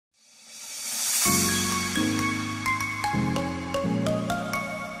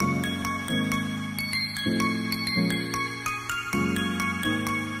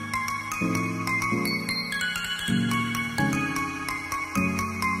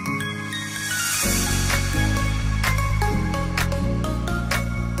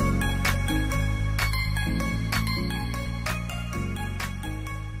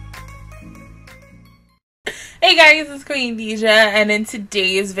guys, it's Queendija, and in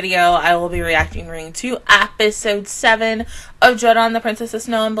today's video, I will be reacting to episode 7 of Joran, the Princess of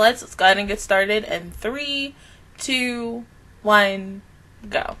Snow and Blitz. Let's go ahead and get started in 3, 2, 1,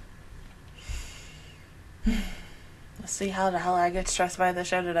 go. Let's see how the hell I get stressed by the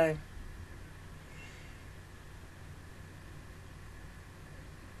show today.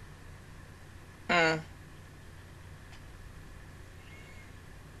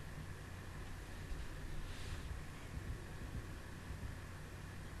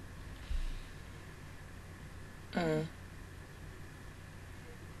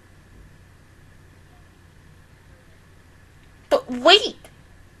 But wait!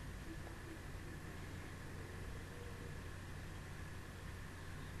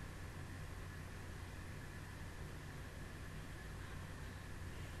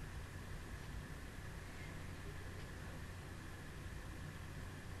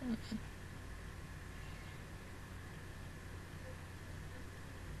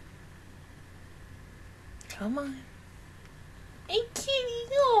 Come on. Hey, kitty,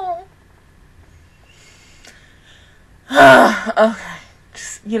 no. Okay.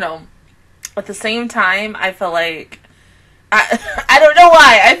 Just, at the same time, I feel like... I don't know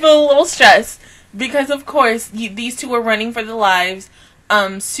why. I feel a little stressed. Because, of course, these two are running for their lives.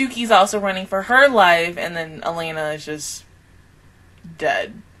 Suki's also running for her life. And then Elena is just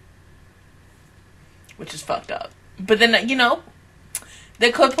dead. Which is fucked up. But then,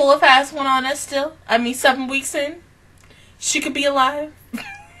 they could pull a fast one on us still. I mean, 7 weeks in. She could be alive.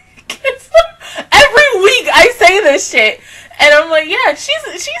 Every week I say this shit. And I'm like, yeah, she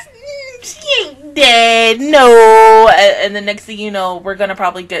ain't dead. No. And the next thing you know, we're going to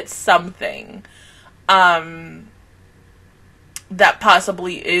probably get something. That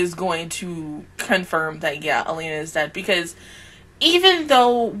possibly is going to confirm that, yeah, Elena is dead. Because even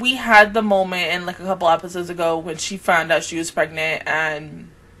though we had the moment in like a couple episodes ago when she found out she was pregnant and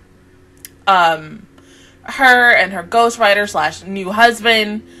her and her ghostwriter / new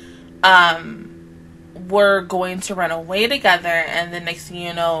husband were going to run away together, and the next thing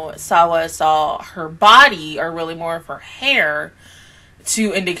you know, Sawa saw her body, or really more of her hair,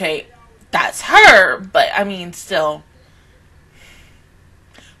 to indicate that's her. But I mean, still,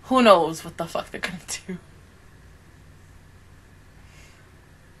 who knows what the fuck they're gonna do.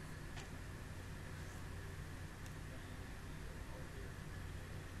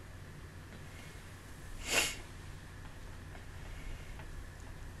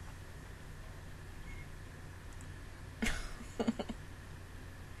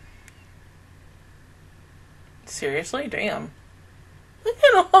 Seriously? Damn. Look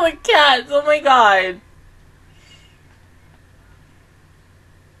at all the cats. Oh my god.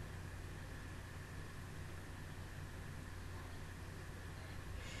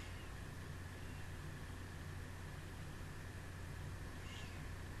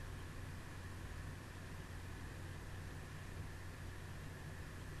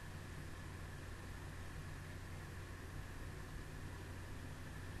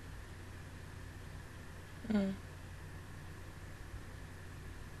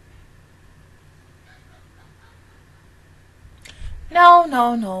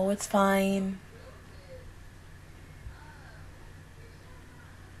 No, it's fine.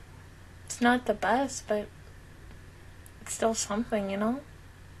 It's not the best, but it's still something, you know?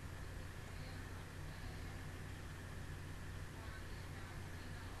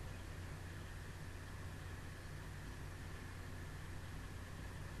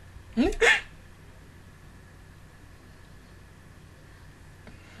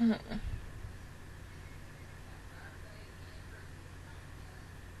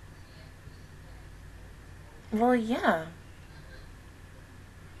 Well, yeah.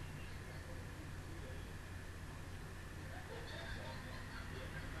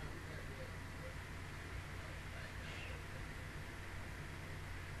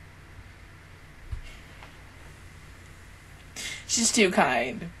 She's too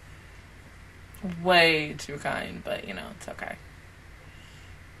kind. Way too kind, but, it's okay.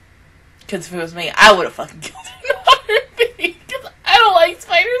 Because if it was me, I would have fucking killed her in a heartbeat. Because I don't like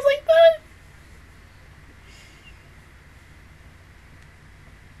spiders like that.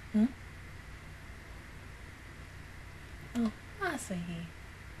 Oh, I see.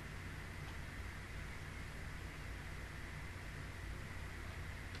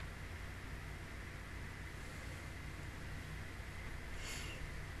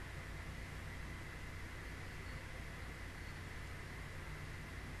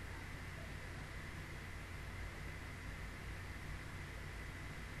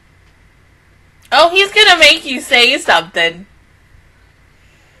 Oh, he's gonna make you say something.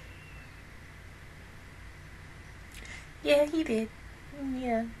 Yeah, he did.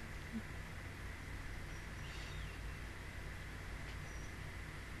 Yeah.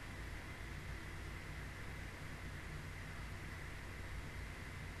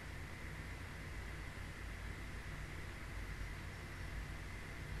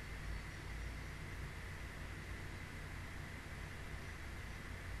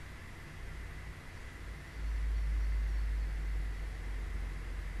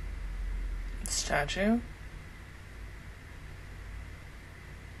 Statue.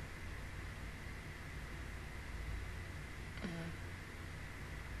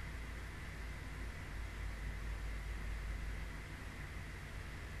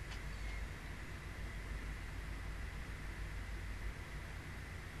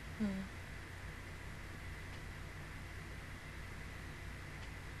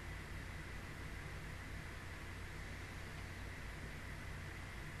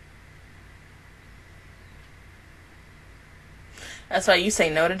 That's why you say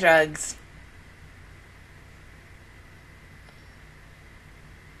no to drugs.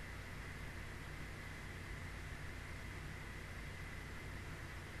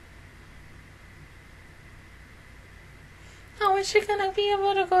 Oh, is she gonna be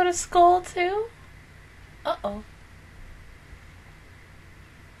able to go to school too? Uh-oh.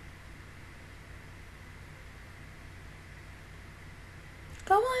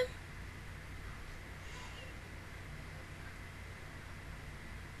 Go on.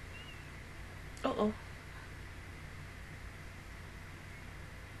 Uh-oh.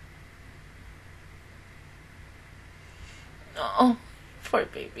 Oh, poor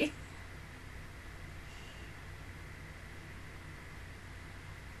baby.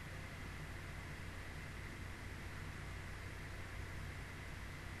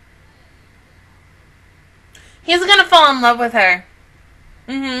 He's gonna fall in love with her.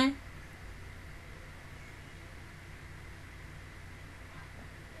 Mm-hmm.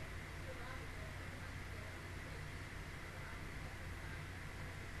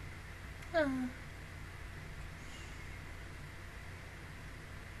 Oh.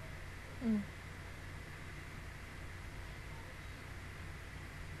 Mm.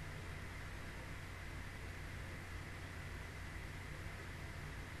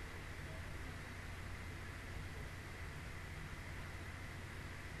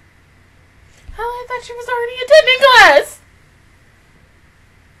 Oh, I thought she was already attending class.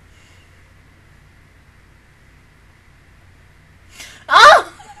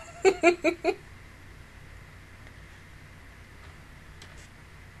 Oh!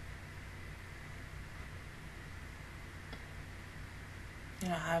 You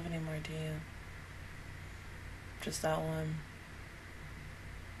don't have any more, do you? Just that one.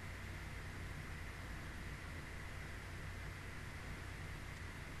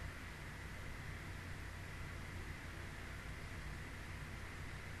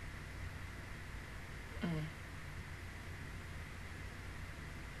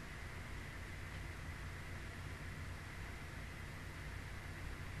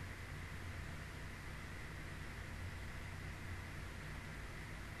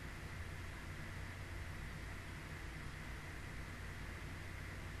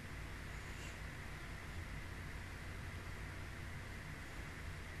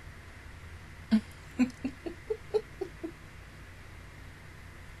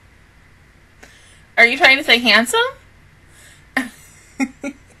 Are you trying to say handsome?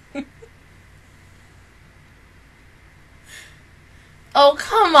 Oh,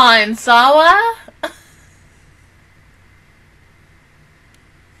 come on, Sawa.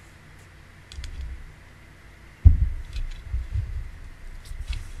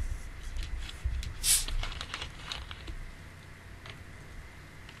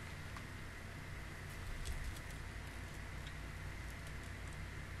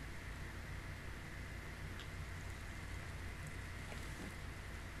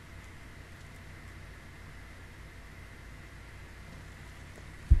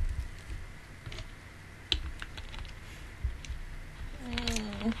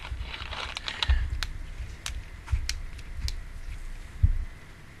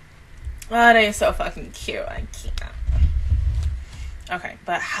 Oh, they're so fucking cute. I can't. Okay,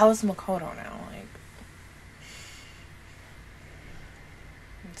 but how's Makoto now? Like,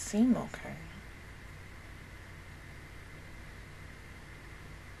 it seemed okay.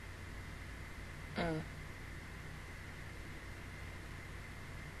 Mm.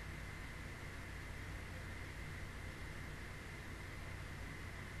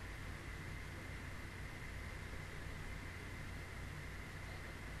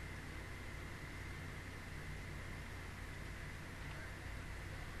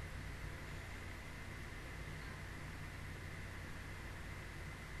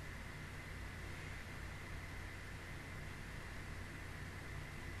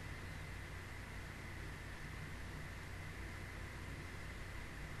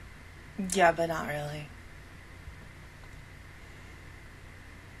 Yeah, but not really.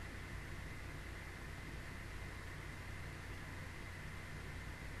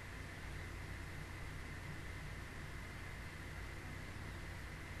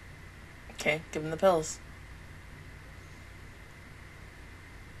 Okay, give him the pills.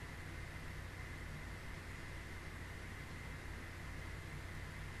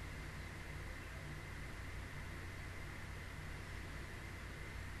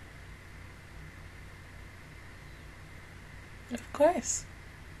 Of course.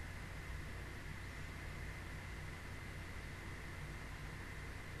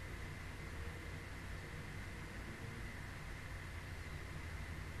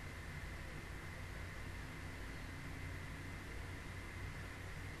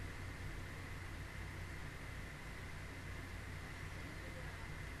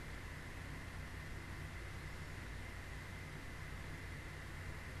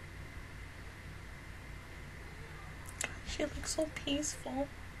 She looks so peaceful.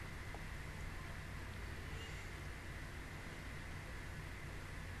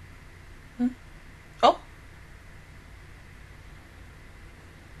 Oh.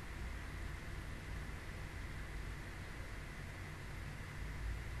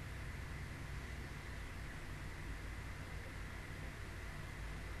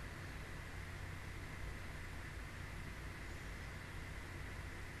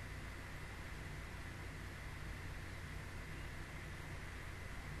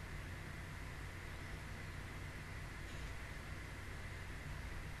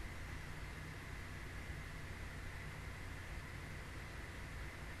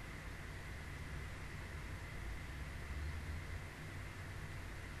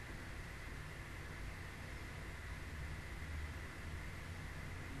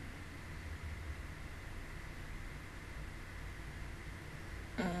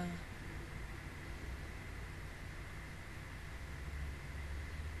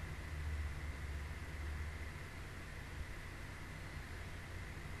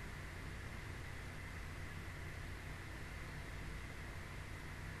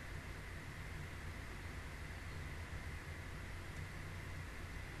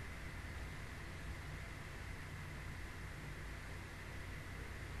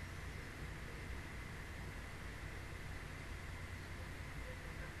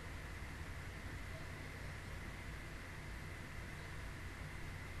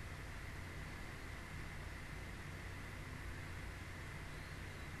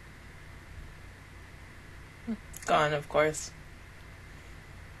 Gone, of course.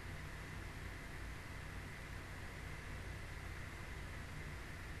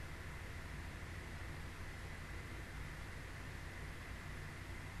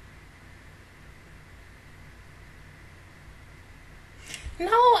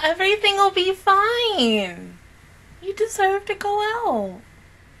 No, everything will be fine. You deserve to go out.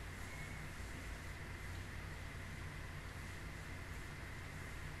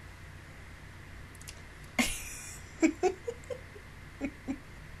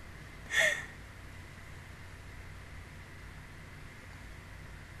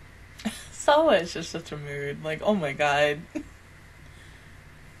 Sawa is just such a mood. Like, oh my god.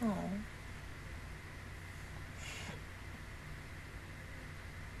 Oh.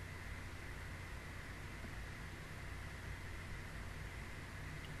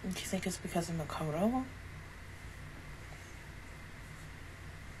 Do you think it's because of Makoto?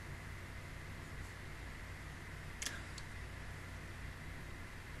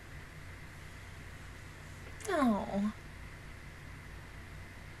 No.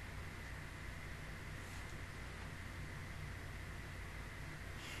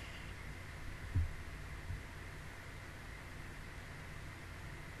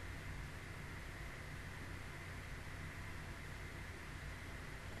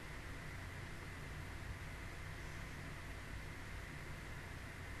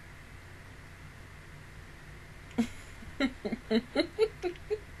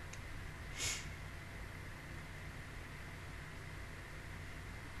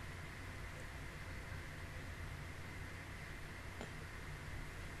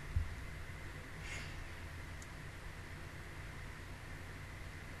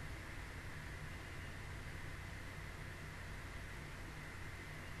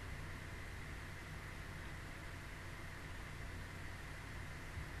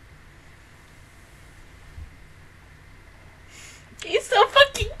 He's so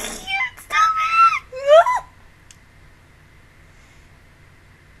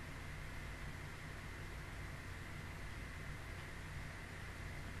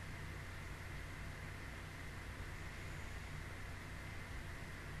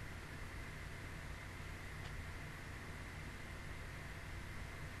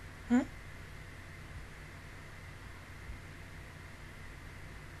Hmm?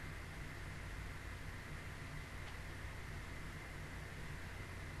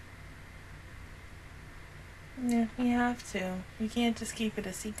 Yeah, you have to. You can't just keep it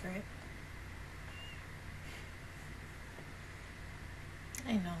a secret.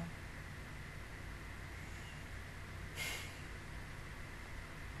 I know.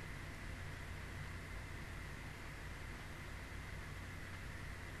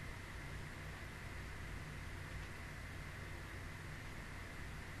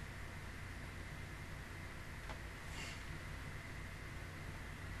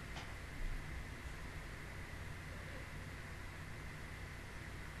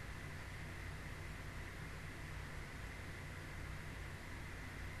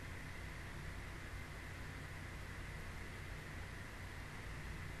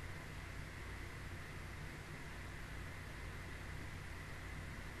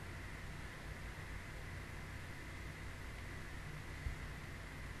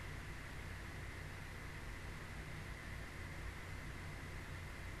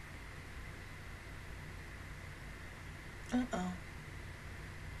 Uh-oh.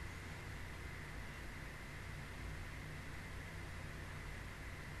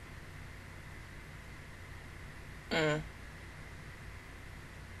 Mm.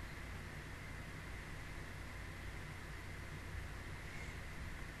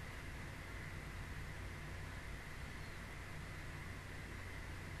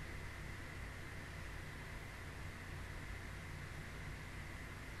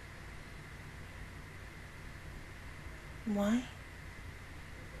 Why?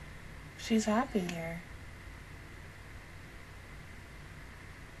 She's happy here.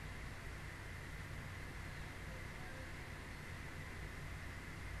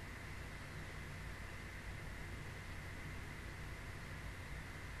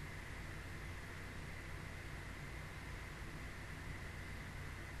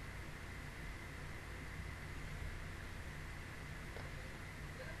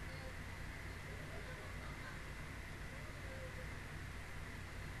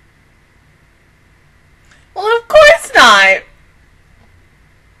 Well, of course not.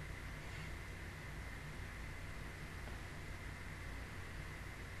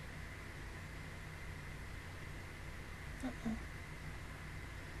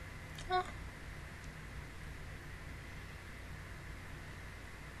 Huh.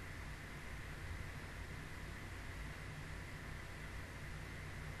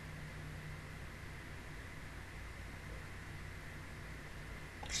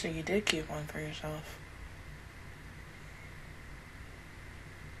 So you did keep one for yourself.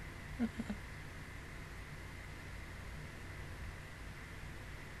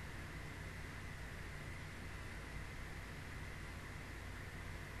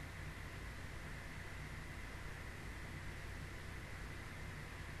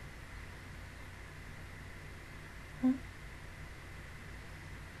 Hmm?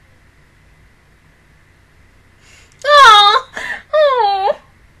 Oh, oh.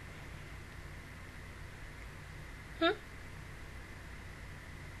 Hmm?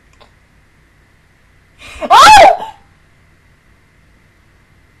 Oh!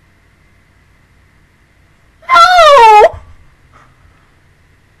 No!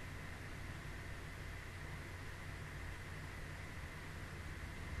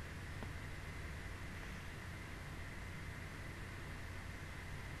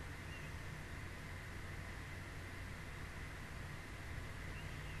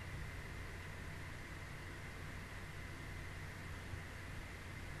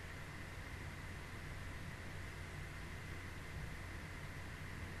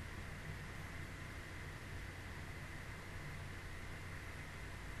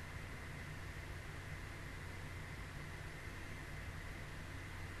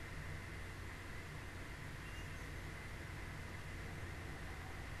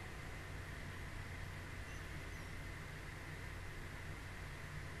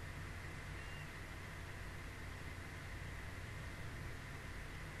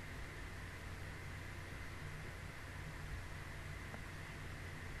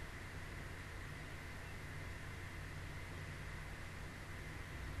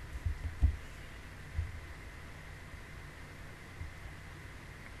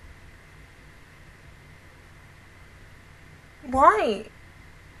 Why?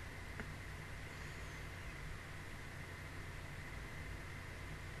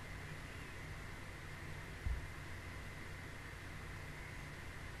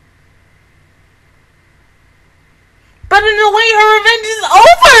 But in a way, her revenge is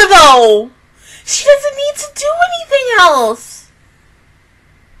over, though! She doesn't need to do anything else!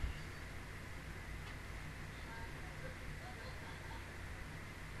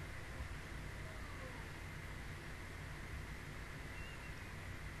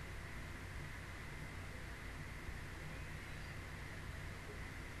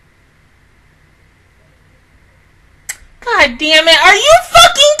 God damn it. Are you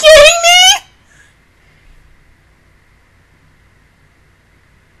fucking kidding me?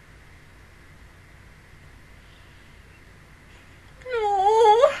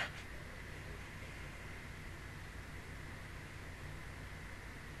 No.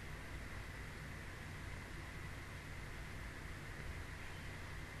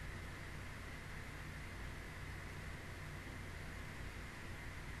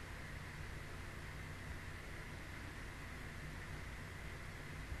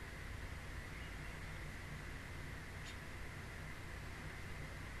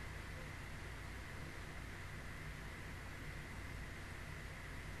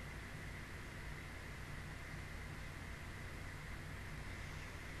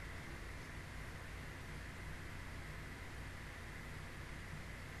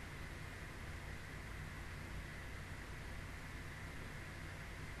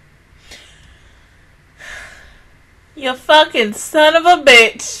 You fucking son of a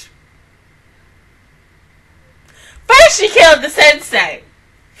bitch. First she killed the sensei.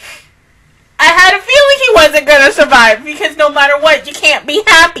 I had a feeling he wasn't gonna survive because no matter what, you can't be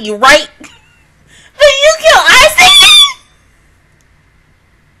happy, right? But you kill Isaac?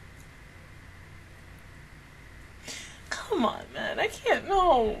 Come on, man. I can't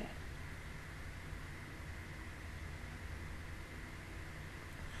know.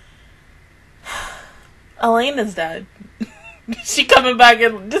 Elena's dead. She coming back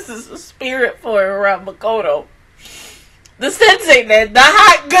and this is a spirit for her around Makoto. The sensei man, the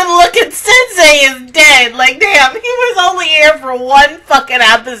hot good looking sensei is dead. Like damn, he was only here for one fucking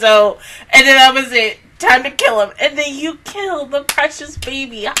episode and then that was it. Time to kill him. And then you kill the precious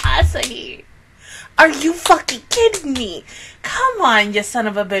baby Asahi. Are you fucking kidding me? Come on, you son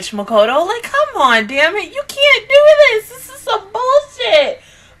of a bitch, Makoto. Like come on, damn it. You can't do this. This is some bullshit.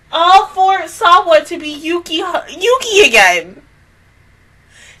 All for Sawa to be Yuki again.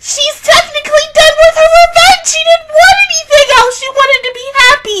 She's technically done with her revenge. She didn't want anything else. She wanted to be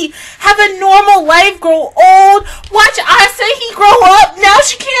happy, have a normal life, grow old, watch Asahi grow up. Now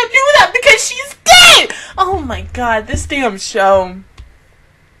she can't do that because she's dead. Oh my god, this damn show.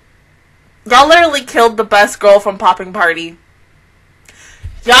 Y'all literally killed the best girl from Popping Party.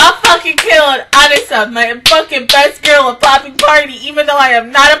 Y'all fucking killed Anissa, my fucking best girl at Popping Party, even though I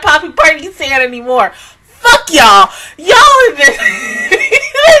am not a Popping Party fan anymore. Fuck y'all. Y'all, this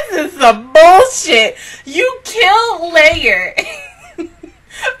is some bullshit. You kill Layer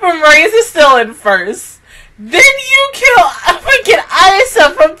from Raise Still in first. Then you kill freaking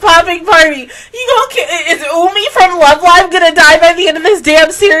Anissa from Popping Party. You gonna kill, is Umi from Love Live gonna die by the end of this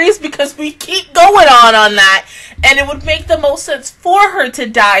damn series? Because we keep going on that. And it would make the most sense for her to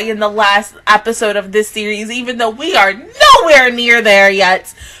die in the last episode of this series, even though we are nowhere near there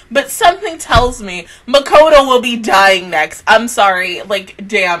yet. But something tells me Makoto will be dying next. I'm sorry. Like,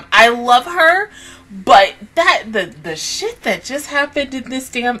 damn. I love her. But the shit that just happened in this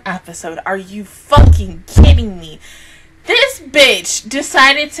damn episode, are you fucking kidding me? This bitch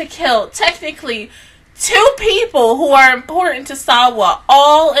decided to kill, technically, 2 people who are important to Sawa,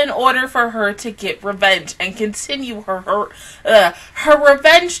 all in order for her to get revenge and continue her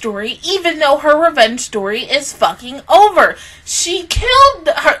revenge story, even though her revenge story is fucking over. She killed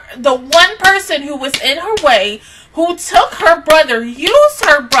the one person who was in her way, who took her brother, used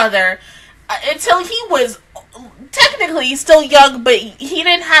her brother, until he was technically still young, but he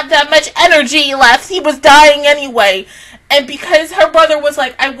didn't have that much energy left. He was dying anyway. And because her brother was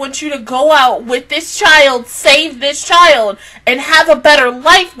like, I want you to go out with this child, save this child, and have a better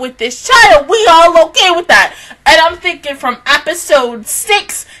life with this child, we all okay with that. And I'm thinking from episode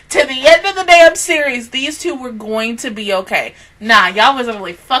 6 to the end of the damn series, these 2 were going to be okay. Nah, y'all was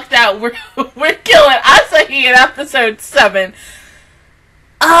really fucked out. We're killing Asahi in episode 7.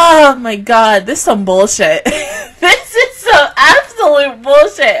 Oh my god, this is some bullshit. This is some absolute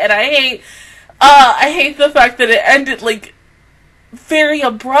bullshit, and I hate the fact that it ended, like, very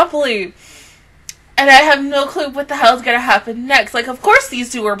abruptly. And I have no clue what the hell is going to happen next. Like, of course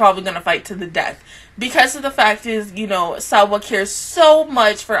these 2 are probably going to fight to the death. Because of the fact is, you know, Sawa cares so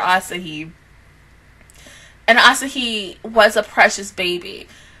much for Asahi. And Asahi was a precious baby.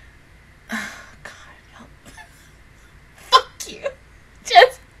 Oh, God, help. Fuck you.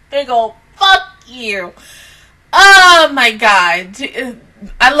 Just big ol' fuck you. Oh, my God.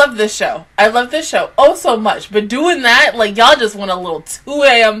 I love this show. I love this show oh so much. But doing that, like, y'all just went a little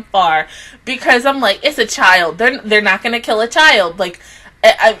too far. Because I'm like, it's a child. They're not going to kill a child. Like,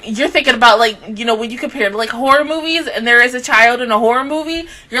 you're thinking about, like, you know, when you compare like horror movies and there is a child in a horror movie,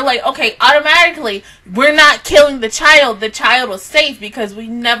 you're like, okay, automatically we're not killing the child was safe, because we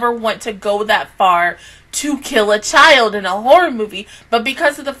never want to go that far to kill a child in a horror movie. But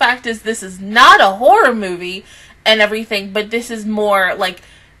because of the fact is this is not a horror movie and everything, but this is more like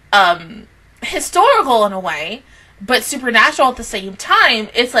historical in a way, but supernatural at the same time,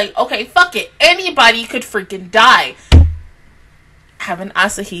 it's like, okay, fuck it, anybody could freaking die. Having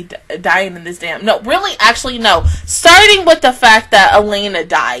Asahi dying in this damn... No, really, actually, no. Starting with the fact that Elena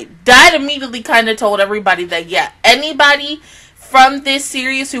died. That immediately kind of told everybody that, yeah, anybody from this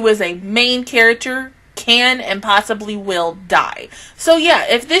series who is a main character can and possibly will die. So, yeah,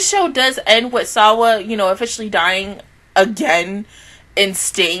 if this show does end with Sawa, you know, officially dying again and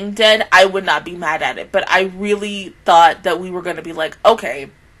staying dead, I would not be mad at it. But I really thought that we were going to be like,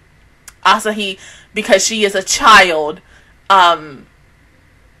 okay, Asahi, because she is a child,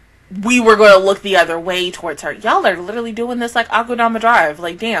 we were going to look the other way towards her. Y'all are literally doing this like Akudama Drive.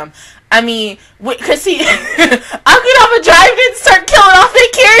 Like, damn. I mean, because see, Akudama Drive didn't start killing off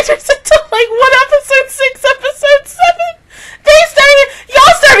their characters until like, what, episode 6, episode 7?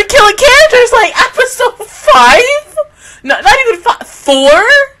 Y'all started killing characters like episode 5? No, not even 4?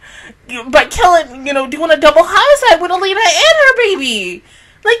 But killing, you know, doing a double homicide with Elena and her baby.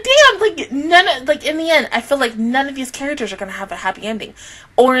 Like, damn, like, in the end, I feel like none of these characters are going to have a happy ending.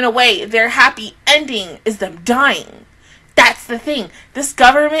 Or, in a way, their happy ending is them dying. That's the thing. This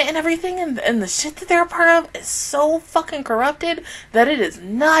government and everything and the shit that they're a part of is so fucking corrupted that it is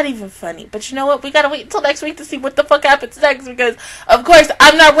not even funny. But you know what? We gotta wait until next week to see what the fuck happens next, because, of course,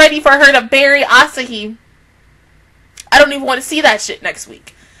 I'm not ready for her to bury Asahi. I don't even want to see that shit next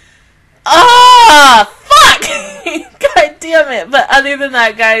week. Fuck! God damn it. But other than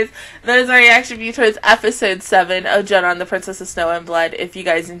that, guys, that is our reaction view towards episode 7 of Joran, the Princess of Snow and Blood. If you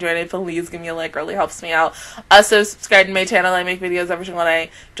guys enjoyed it, please give me a like. It really helps me out. Also, subscribe to my channel. I make videos every single day.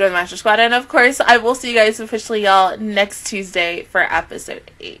 Join the Master Squad. And, of course, I will see you guys officially, y'all, next Tuesday for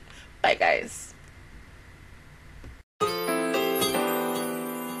episode 8. Bye, guys.